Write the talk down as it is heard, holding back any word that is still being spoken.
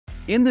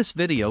In this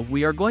video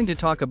we are going to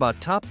talk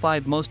about top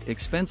 5 most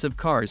expensive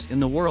cars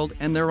in the world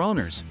and their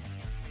owners.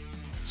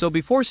 So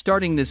before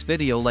starting this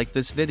video, like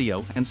this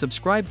video and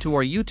subscribe to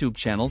our YouTube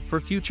channel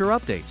for future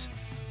updates.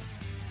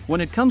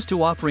 When it comes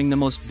to offering the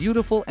most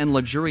beautiful and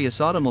luxurious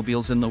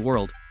automobiles in the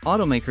world,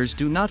 automakers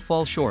do not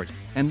fall short,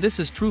 and this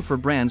is true for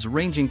brands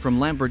ranging from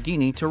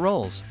Lamborghini to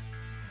Rolls.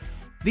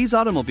 These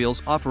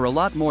automobiles offer a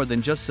lot more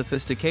than just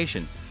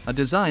sophistication, a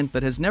design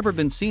that has never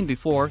been seen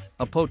before,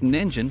 a potent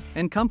engine,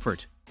 and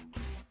comfort.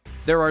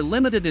 There are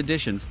limited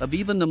editions of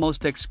even the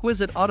most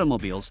exquisite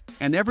automobiles,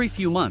 and every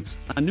few months,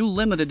 a new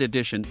limited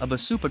edition of a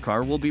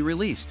supercar will be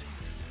released.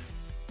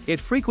 It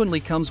frequently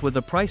comes with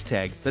a price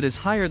tag that is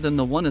higher than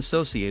the one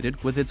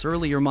associated with its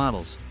earlier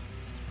models.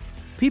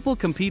 People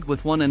compete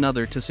with one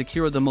another to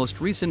secure the most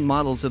recent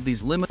models of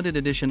these limited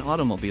edition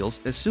automobiles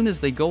as soon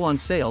as they go on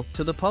sale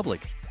to the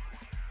public.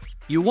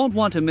 You won't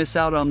want to miss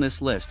out on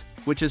this list,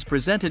 which is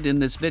presented in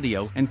this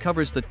video and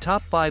covers the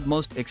top 5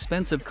 most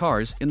expensive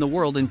cars in the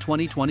world in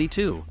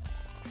 2022.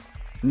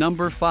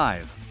 Number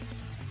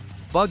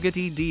 5.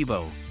 Bugatti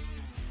Divo.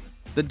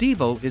 The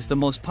Divo is the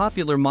most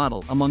popular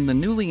model among the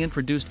newly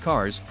introduced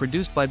cars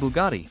produced by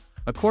Bugatti,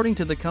 according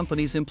to the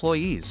company's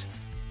employees.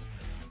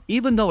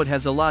 Even though it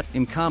has a lot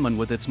in common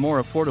with its more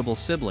affordable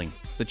sibling,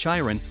 the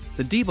Chiron,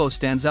 the Divo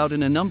stands out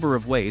in a number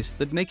of ways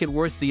that make it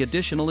worth the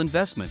additional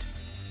investment.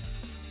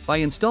 By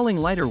installing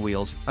lighter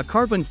wheels, a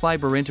carbon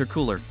fiber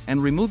intercooler,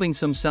 and removing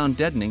some sound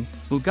deadening,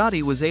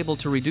 Bugatti was able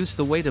to reduce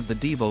the weight of the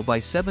Divo by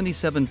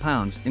 77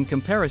 pounds in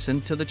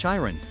comparison to the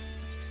Chiron.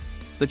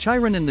 The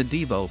Chiron and the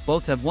Divo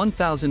both have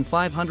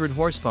 1,500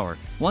 horsepower,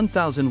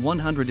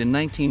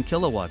 1,119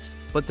 kilowatts,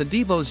 but the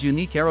Divo's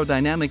unique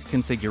aerodynamic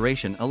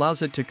configuration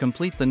allows it to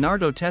complete the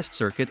Nardo test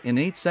circuit in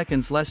 8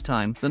 seconds less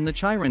time than the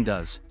Chiron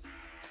does.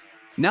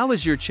 Now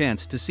is your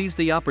chance to seize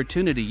the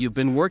opportunity you've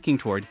been working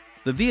toward.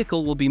 The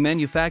vehicle will be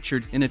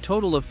manufactured in a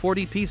total of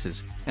 40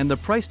 pieces, and the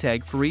price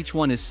tag for each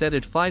one is set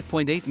at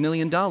 $5.8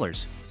 million.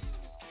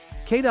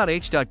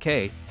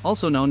 K.H.K.,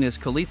 also known as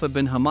Khalifa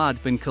bin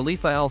Hamad bin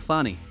Khalifa Al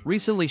Thani,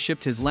 recently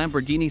shipped his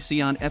Lamborghini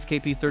Sian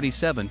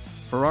FKP37,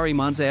 Ferrari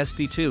Monza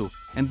SP2,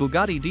 and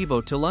Bugatti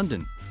Divo to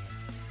London.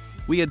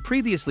 We had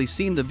previously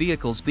seen the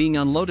vehicles being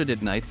unloaded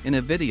at night in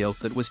a video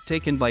that was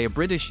taken by a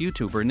British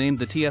YouTuber named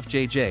the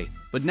TFJJ,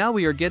 but now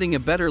we are getting a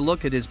better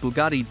look at his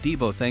Bugatti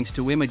Divo thanks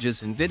to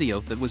images and video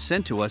that was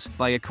sent to us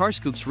by a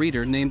Carscoops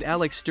reader named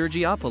Alex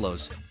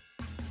Sturgiopoulos.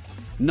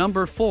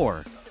 Number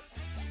 4.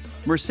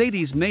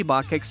 Mercedes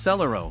Maybach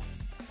Accelero.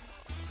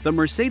 The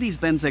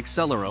Mercedes-Benz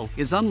Accelero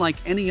is unlike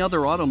any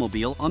other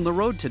automobile on the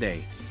road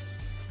today.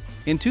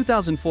 In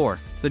 2004,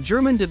 the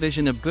German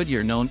division of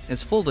Goodyear known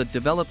as Fulda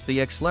developed the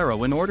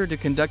Accelero in order to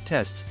conduct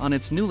tests on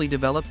its newly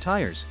developed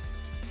tires.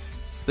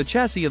 The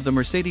chassis of the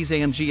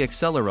Mercedes-AMG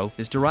Accelero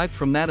is derived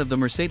from that of the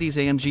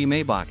Mercedes-AMG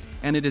Maybach,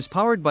 and it is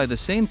powered by the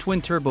same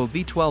twin-turbo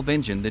V12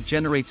 engine that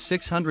generates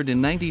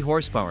 690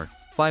 horsepower,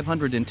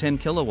 510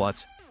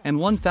 kilowatts, and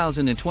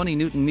 1,020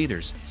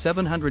 Newton-meters,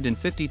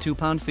 752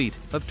 pound-feet,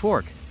 of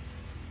torque.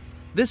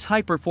 This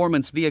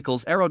high-performance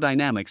vehicle's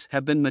aerodynamics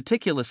have been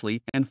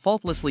meticulously and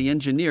faultlessly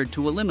engineered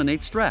to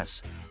eliminate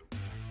stress.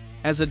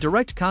 As a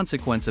direct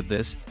consequence of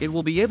this, it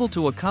will be able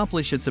to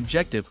accomplish its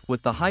objective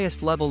with the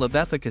highest level of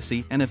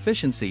efficacy and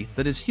efficiency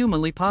that is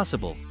humanly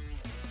possible.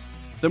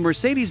 The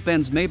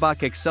Mercedes-Benz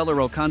Maybach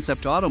Accelero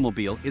concept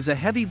automobile is a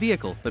heavy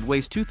vehicle that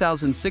weighs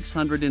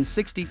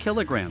 2,660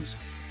 kilograms.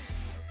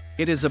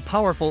 It is a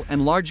powerful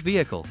and large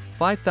vehicle,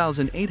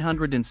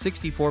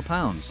 5,864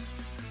 pounds.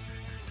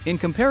 In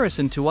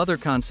comparison to other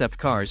concept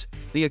cars,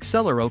 the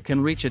Accelero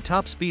can reach a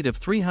top speed of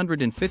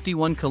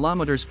 351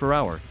 km per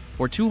hour,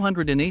 or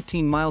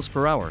 218 miles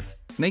per hour,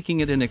 making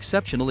it an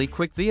exceptionally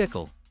quick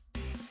vehicle.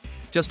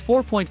 Just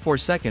 4.4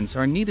 seconds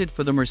are needed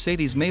for the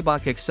Mercedes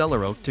Maybach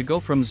Accelero to go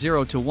from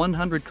 0 to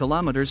 100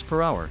 km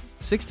per hour,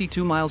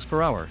 62 miles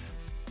per hour.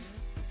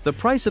 The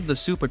price of the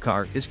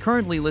supercar is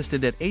currently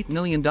listed at $8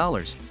 million,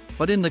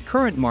 but in the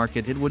current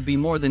market it would be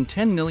more than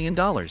 $10 million.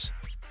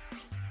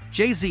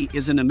 Jay-Z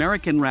is an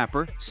American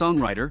rapper,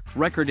 songwriter,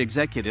 record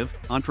executive,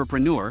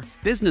 entrepreneur,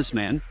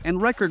 businessman,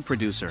 and record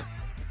producer.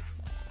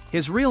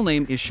 His real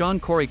name is Sean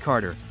Corey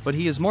Carter, but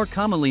he is more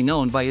commonly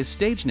known by his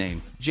stage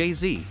name,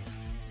 Jay-Z.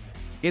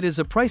 It is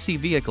a pricey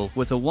vehicle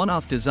with a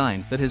one-off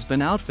design that has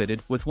been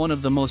outfitted with one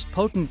of the most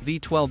potent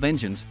V12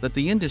 engines that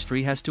the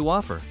industry has to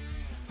offer.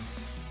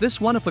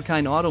 This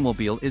one-of-a-kind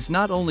automobile is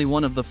not only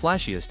one of the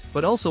flashiest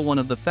but also one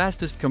of the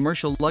fastest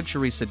commercial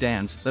luxury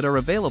sedans that are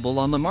available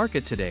on the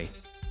market today.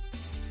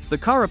 The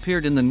car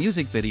appeared in the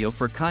music video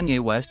for Kanye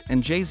West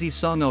and Jay-Z's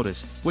song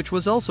Otis, which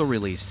was also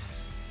released.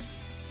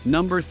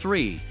 Number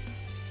 3.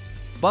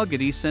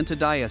 Bugatti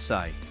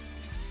Centodieci.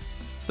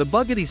 The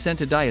Bugatti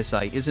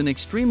Centodieci is an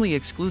extremely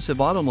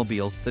exclusive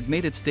automobile that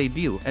made its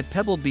debut at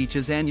Pebble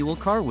Beach's annual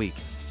Car Week.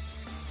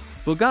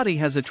 Bugatti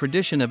has a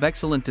tradition of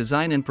excellent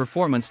design and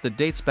performance that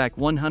dates back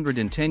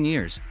 110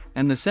 years,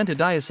 and the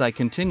Centodieci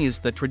continues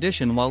that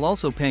tradition while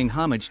also paying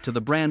homage to the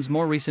brand's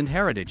more recent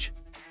heritage.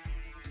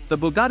 The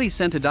Bugatti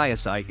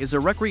Centodieci is a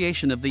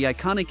recreation of the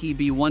iconic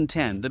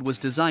EB110 that was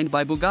designed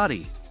by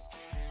Bugatti.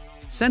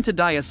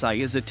 Centodieci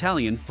is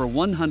Italian for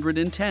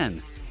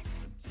 110.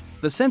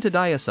 The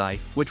Centodieci,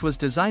 which was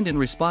designed in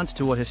response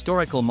to a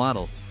historical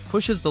model,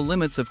 pushes the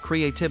limits of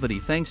creativity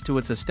thanks to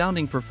its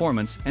astounding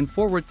performance and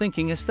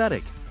forward-thinking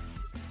aesthetic.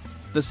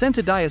 The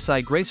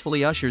Centodieci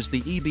gracefully ushers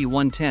the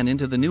EB110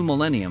 into the new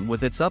millennium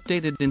with its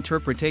updated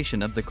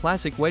interpretation of the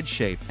classic wedge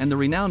shape and the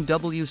renowned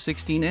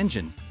W16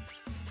 engine.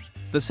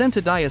 The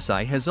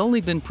Centodieci has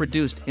only been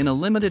produced in a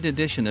limited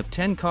edition of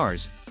 10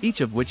 cars,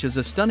 each of which is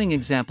a stunning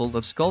example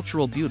of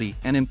sculptural beauty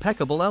and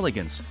impeccable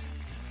elegance.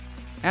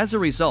 As a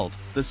result,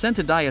 the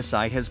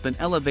Centodieci has been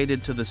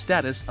elevated to the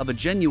status of a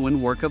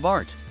genuine work of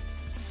art.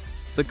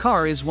 The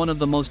car is one of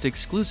the most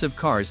exclusive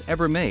cars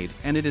ever made,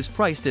 and it is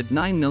priced at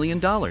 $9 million.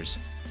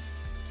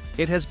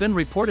 It has been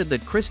reported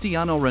that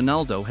Cristiano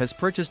Ronaldo has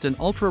purchased an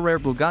ultra-rare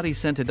Bugatti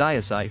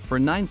Centodieci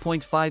for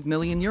 €9.5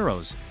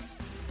 million.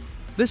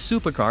 This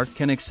supercar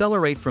can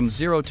accelerate from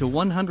 0 to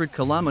 100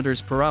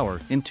 km per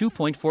hour in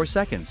 2.4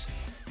 seconds.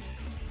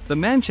 The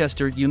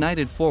Manchester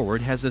United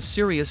forward has a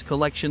serious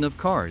collection of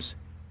cars.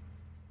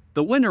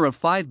 The winner of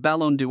 5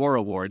 Ballon d'Or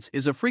awards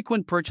is a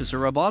frequent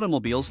purchaser of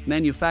automobiles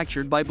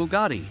manufactured by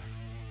Bugatti.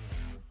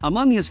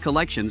 Among his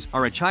collections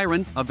are a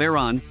Chiron, a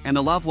Veyron, and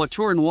a La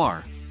Voiture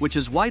Noire, which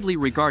is widely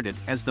regarded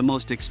as the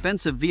most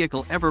expensive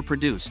vehicle ever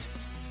produced.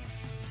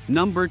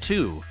 Number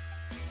 2.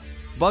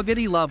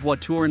 Bugatti La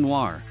Voiture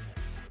Noire.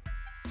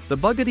 The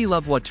Bugatti La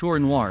Voiture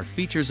Noire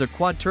features a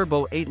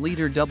quad-turbo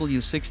 8-liter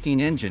W16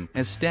 engine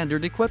as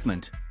standard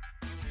equipment.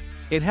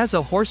 It has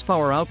a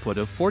horsepower output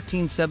of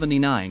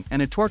 1479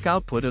 and a torque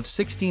output of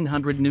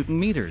 1600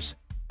 Nm.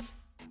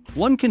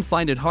 One can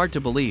find it hard to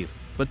believe,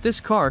 but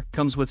this car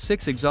comes with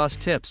 6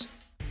 exhaust tips.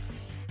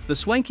 The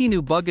swanky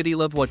new Bugatti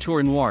La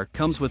Voiture Noire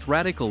comes with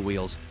radical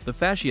wheels, the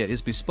fascia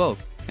is bespoke,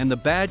 and the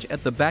badge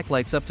at the back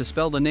lights up to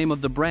spell the name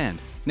of the brand,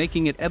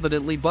 making it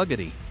evidently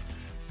Bugatti.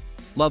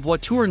 La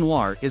Voiture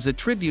Noire is a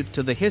tribute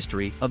to the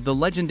history of the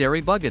legendary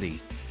Bugatti.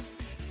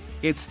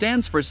 It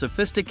stands for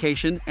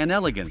sophistication and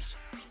elegance.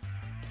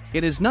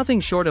 It is nothing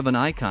short of an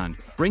icon,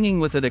 bringing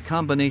with it a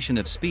combination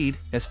of speed,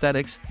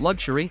 aesthetics,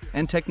 luxury,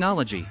 and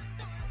technology.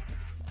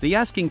 The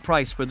asking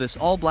price for this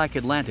all-black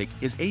Atlantic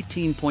is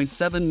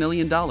 $18.7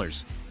 million.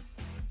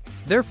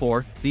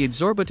 Therefore, the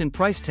exorbitant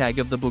price tag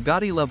of the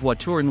Bugatti La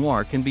Voiture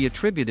Noire can be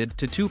attributed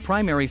to 2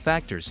 primary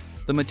factors: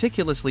 the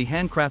meticulously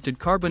handcrafted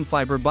carbon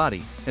fiber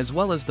body, as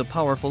well as the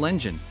powerful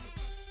engine.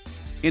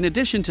 In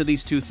addition to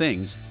these 2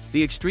 things,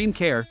 the extreme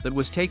care that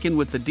was taken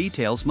with the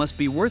details must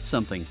be worth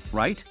something,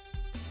 right?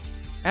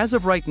 As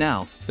of right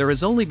now, there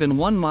has only been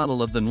one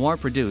model of the Noire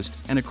produced,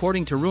 and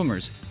according to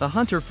rumors, the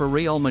hunter for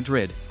Real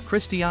Madrid,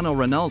 Cristiano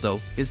Ronaldo,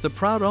 is the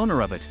proud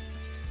owner of it.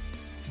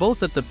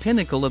 Both at the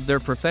pinnacle of their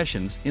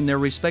professions in their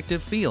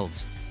respective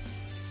fields.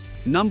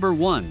 Number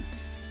 1.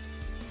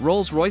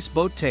 Rolls-Royce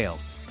Boat Tail.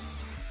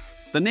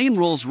 The name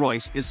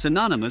Rolls-Royce is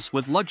synonymous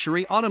with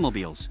luxury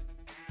automobiles.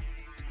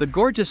 The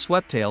gorgeous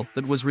sweptail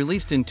that was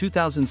released in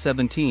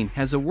 2017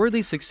 has a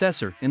worthy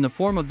successor in the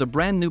form of the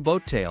brand new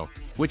boat tail,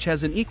 which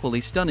has an equally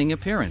stunning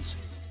appearance.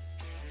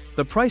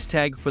 The price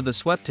tag for the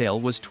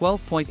sweptail was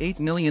 $12.8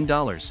 million.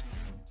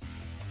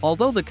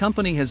 Although the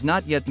company has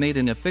not yet made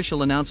an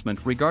official announcement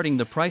regarding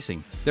the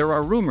pricing, there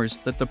are rumors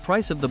that the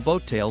price of the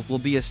boat tail will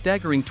be a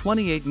staggering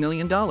 $28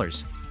 million.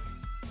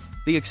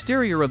 The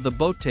exterior of the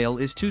boat tail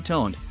is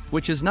two-toned,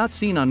 which is not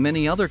seen on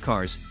many other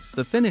cars.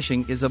 The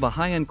finishing is of a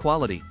high-end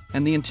quality,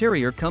 and the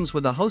interior comes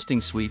with a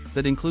hosting suite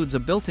that includes a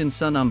built-in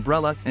sun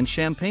umbrella and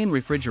champagne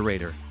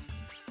refrigerator.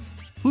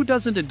 Who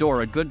doesn't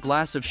adore a good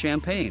glass of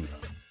champagne?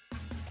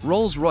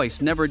 Rolls-Royce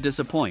never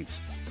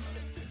disappoints.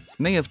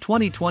 May of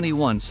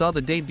 2021 saw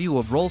the debut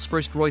of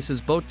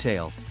Rolls-Royce's boat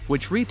tail,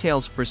 which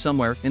retails for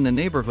somewhere in the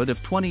neighborhood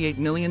of $28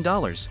 million.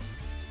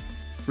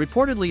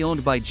 Reportedly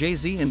owned by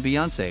Jay-Z and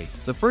Beyoncé,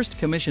 the first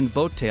commissioned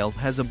boat tail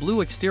has a blue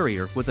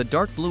exterior with a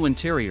dark blue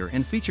interior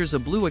and features a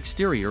blue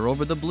exterior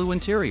over the blue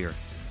interior.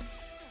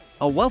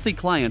 A wealthy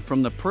client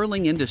from the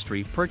pearling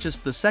industry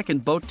purchased the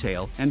second boat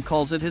tail and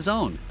calls it his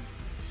own.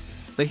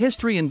 The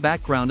history and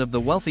background of the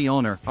wealthy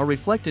owner are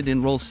reflected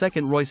in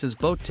Rolls-Royce's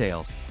boat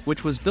tail,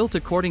 which was built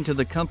according to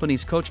the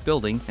company's coach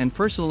building and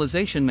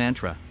personalization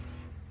mantra.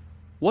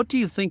 What do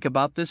you think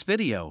about this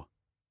video?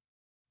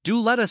 Do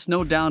let us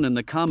know down in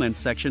the comments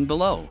section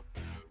below.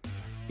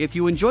 If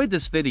you enjoyed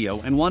this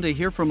video and want to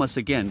hear from us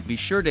again, be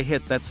sure to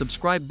hit that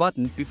subscribe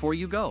button before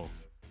you go.